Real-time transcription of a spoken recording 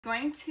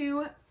Going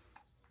to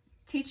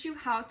teach you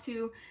how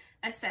to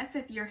assess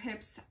if your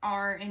hips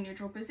are in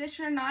neutral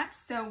position or not.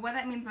 So what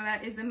that means by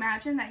that is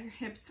imagine that your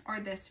hips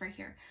are this right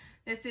here.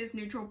 This is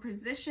neutral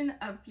position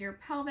of your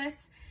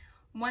pelvis.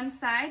 One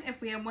side, if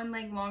we have one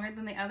leg longer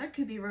than the other,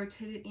 could be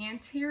rotated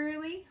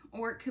anteriorly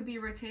or it could be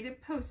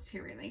rotated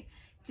posteriorly,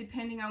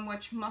 depending on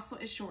which muscle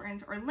is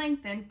shortened or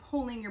lengthened,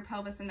 pulling your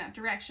pelvis in that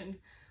direction.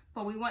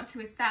 But we want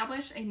to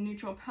establish a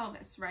neutral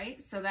pelvis,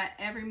 right? So that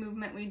every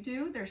movement we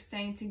do, they're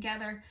staying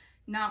together,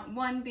 not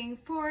one being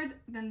forward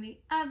than the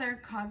other,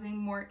 causing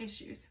more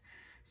issues.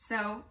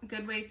 So a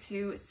good way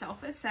to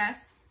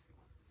self-assess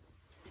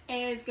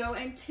is go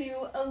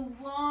into a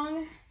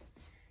long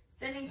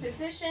sitting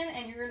position,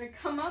 and you're going to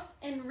come up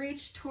and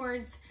reach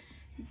towards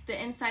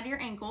the inside of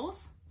your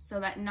ankles. So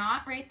that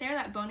knot right there,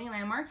 that bony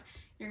landmark,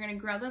 you're going to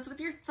grab those with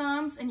your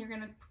thumbs and you're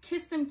going to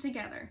kiss them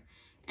together.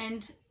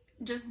 And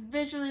just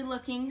visually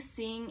looking,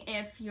 seeing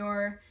if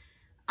your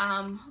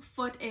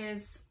foot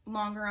is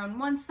longer on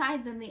one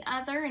side than the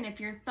other, and if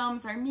your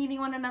thumbs are meeting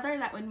one another,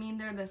 that would mean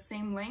they're the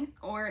same length.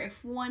 Or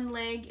if one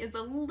leg is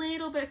a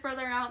little bit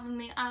further out than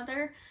the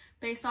other,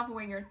 based off of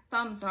where your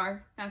thumbs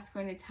are, that's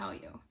going to tell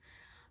you.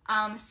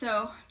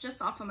 So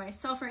just off of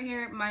myself right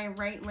here, my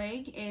right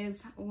leg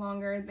is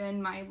longer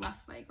than my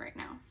left leg right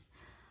now.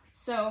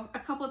 So a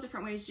couple of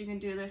different ways you can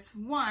do this.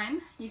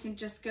 One, you can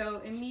just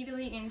go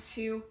immediately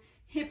into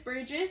hip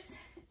bridges,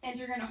 and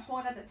you're going to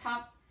hold at the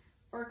top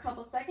for a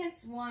couple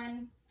seconds.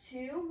 1,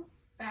 2,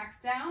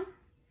 back down.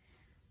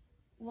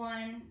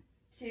 1,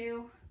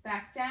 2,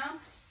 back down.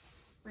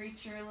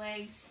 Reach your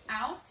legs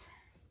out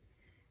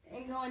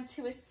and go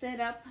into a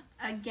sit-up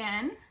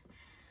again,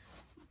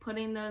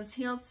 putting those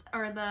heels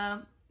or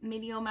the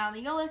medial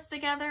malleolus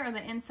together or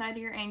the inside of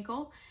your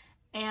ankle,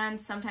 and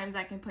sometimes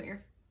that can put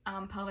your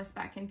pelvis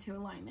back into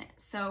alignment.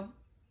 So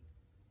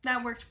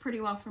that worked pretty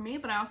well for me,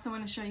 but I also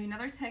want to show you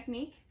another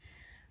technique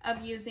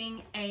of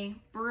using a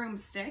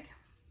broomstick.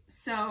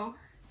 So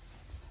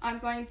I'm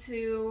going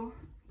to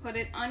put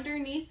it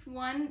underneath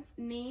one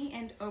knee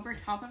and over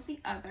top of the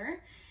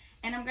other,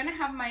 and I'm going to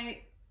have my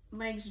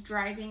legs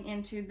driving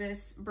into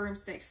this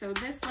broomstick. So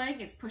this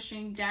leg is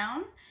pushing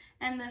down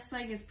and this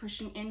leg is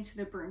pushing into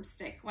the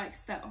broomstick like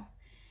so.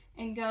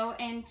 And go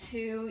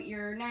into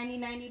your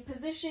 90-90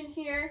 position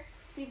here.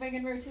 See if I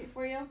can rotate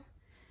for you.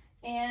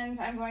 And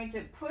I'm going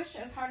to push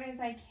as hard as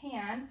I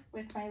can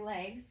with my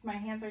legs. My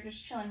hands are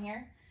just chilling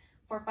here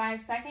for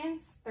 5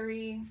 seconds.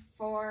 3,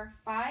 4,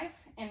 5,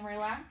 and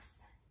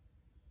relax.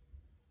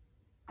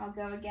 I'll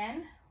go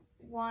again.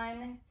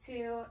 1,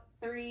 2,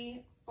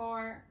 3,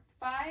 4,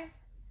 5.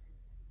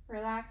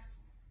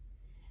 Relax.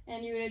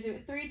 And you're going to do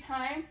it 3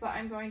 times, but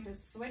I'm going to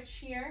switch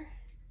here.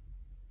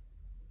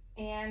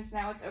 And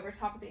now it's over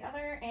top of the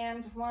other.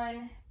 And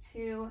 1,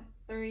 2,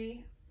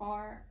 3,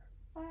 4,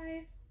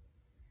 5.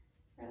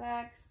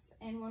 Relax.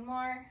 And one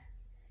more.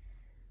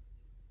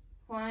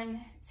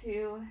 1,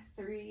 2,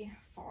 3,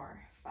 4,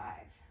 5.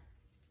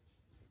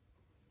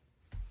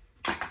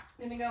 I'm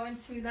going to go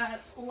into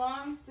that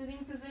long sitting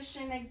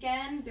position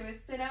again. Do a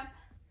sit-up.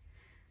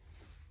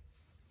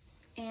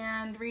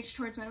 And reach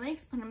towards my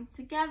legs, put them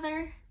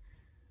together.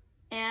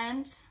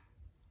 And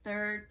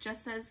they're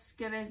just as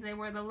good as they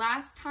were the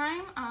last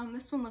time.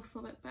 This one looks a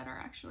little bit better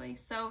actually.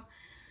 So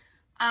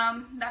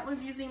that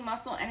was using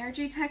muscle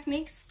energy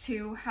techniques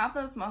to have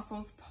those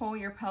muscles pull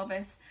your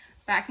pelvis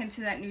back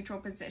into that neutral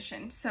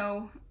position.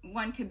 So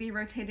one could be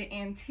rotated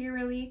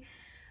anteriorly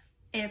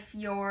if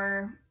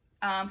your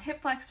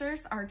hip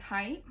flexors are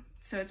tight,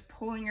 so it's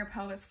pulling your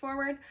pelvis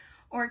forward,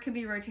 or it could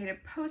be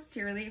rotated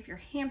posteriorly if your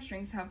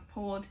hamstrings have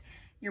pulled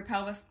your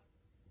pelvis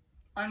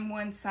on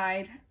one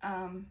side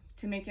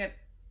to make it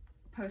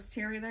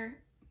posterior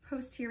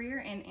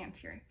and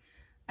anterior.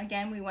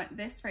 Again, we want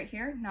this right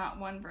here, not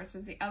one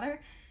versus the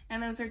other.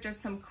 And those are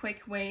just some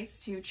quick ways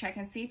to check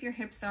and see if your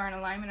hips are in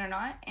alignment or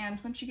not. And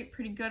once you get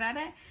pretty good at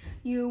it,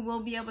 you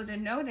will be able to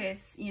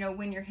notice, you know,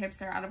 when your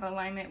hips are out of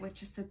alignment with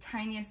just the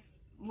tiniest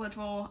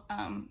little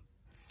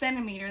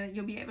centimeter that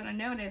you'll be able to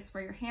notice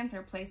where your hands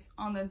are placed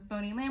on those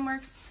bony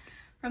landmarks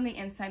from the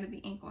inside of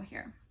the ankle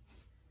here.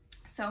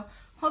 So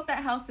hope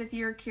that helps if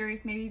you're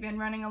curious. Maybe you've been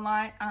running a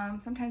lot.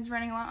 Sometimes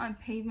running a lot on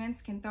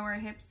pavements can throw our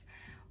hips,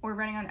 or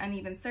running on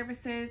uneven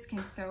surfaces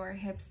can throw our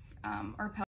hips or pelvis